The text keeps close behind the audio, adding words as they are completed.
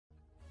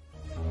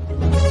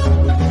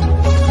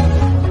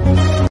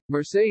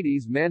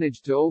Mercedes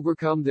managed to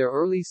overcome their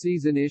early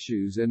season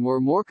issues and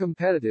were more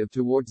competitive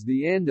towards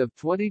the end of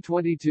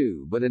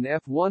 2022, but an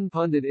F1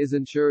 pundit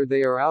isn't sure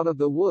they are out of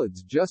the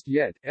woods just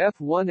yet.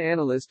 F1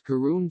 analyst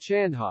Karun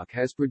Chandhok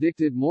has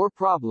predicted more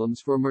problems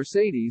for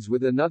Mercedes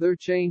with another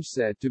change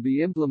set to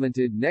be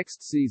implemented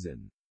next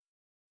season.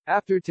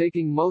 After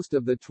taking most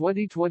of the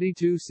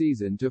 2022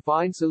 season to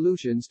find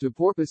solutions to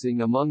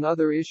porpoising among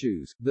other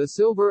issues, the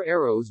Silver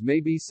Arrows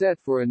may be set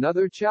for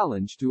another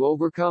challenge to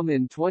overcome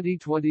in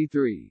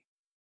 2023.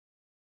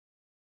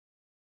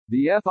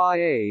 The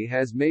FIA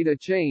has made a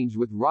change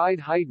with ride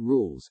height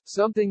rules,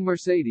 something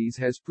Mercedes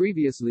has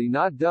previously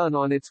not done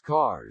on its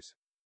cars.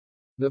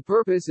 The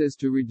purpose is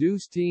to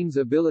reduce teams'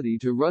 ability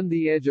to run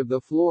the edge of the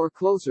floor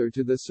closer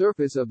to the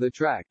surface of the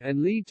track,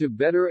 and lead to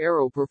better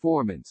aero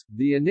performance.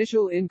 The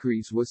initial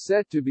increase was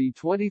set to be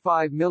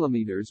 25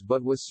 mm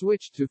but was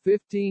switched to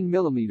 15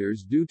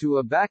 mm due to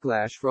a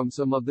backlash from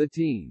some of the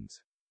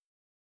teams.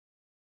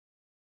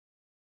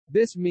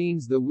 This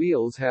means the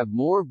wheels have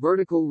more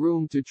vertical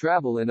room to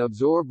travel and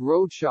absorb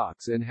road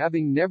shocks, and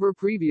having never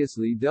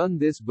previously done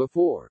this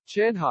before,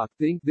 Chandhok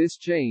think this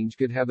change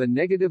could have a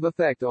negative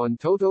effect on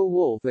Toto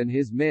Wolff and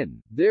his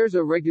men. There's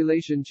a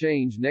regulation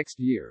change next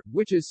year,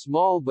 which is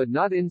small but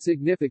not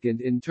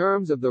insignificant in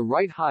terms of the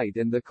ride height,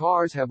 and the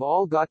cars have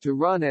all got to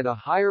run at a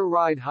higher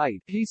ride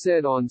height, he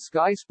said on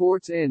Sky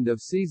Sports' end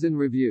of season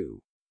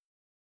review.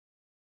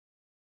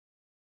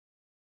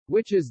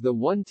 Which is the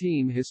one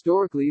team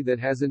historically that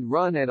hasn't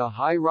run at a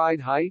high ride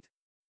height?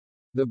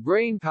 The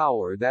brain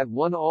power that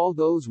won all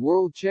those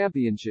world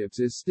championships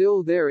is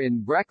still there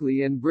in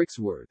Brackley and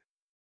Brixworth.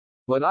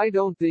 But I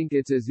don't think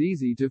it's as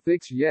easy to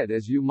fix yet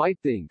as you might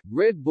think.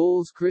 Red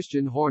Bull's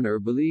Christian Horner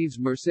believes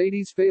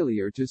Mercedes'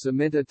 failure to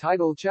cement a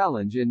title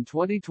challenge in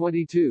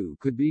 2022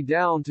 could be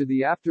down to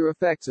the after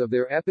effects of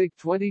their epic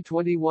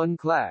 2021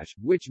 clash,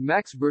 which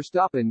Max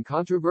Verstappen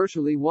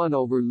controversially won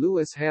over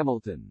Lewis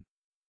Hamilton.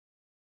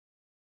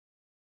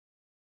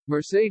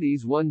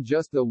 Mercedes won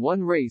just the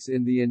one race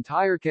in the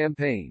entire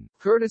campaign,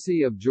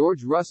 courtesy of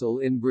George Russell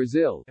in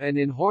Brazil, and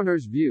in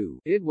Horner's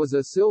view, it was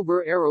a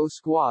Silver Arrow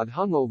squad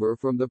hungover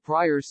from the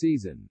prior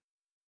season.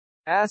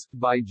 Asked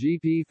by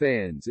GP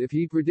fans if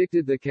he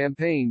predicted the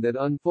campaign that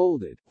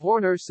unfolded,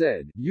 Horner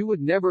said, "You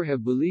would never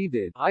have believed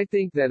it. I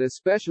think that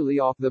especially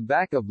off the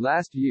back of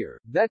last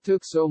year, that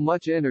took so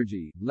much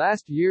energy,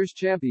 last year's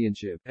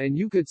championship, and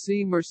you could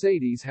see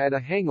Mercedes had a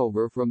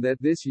hangover from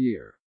that this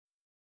year.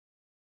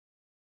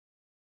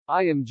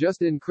 I am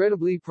just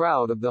incredibly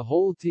proud of the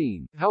whole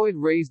team, how it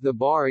raised the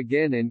bar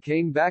again and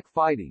came back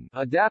fighting,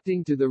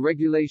 adapting to the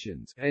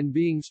regulations, and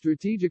being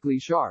strategically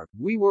sharp.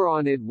 We were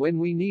on it when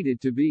we needed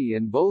to be,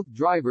 and both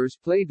drivers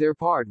played their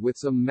part with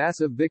some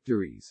massive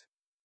victories.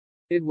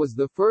 It was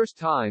the first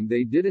time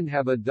they didn't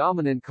have a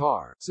dominant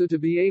car, so to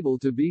be able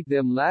to beat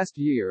them last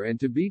year and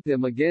to beat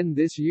them again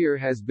this year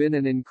has been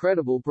an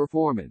incredible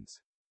performance."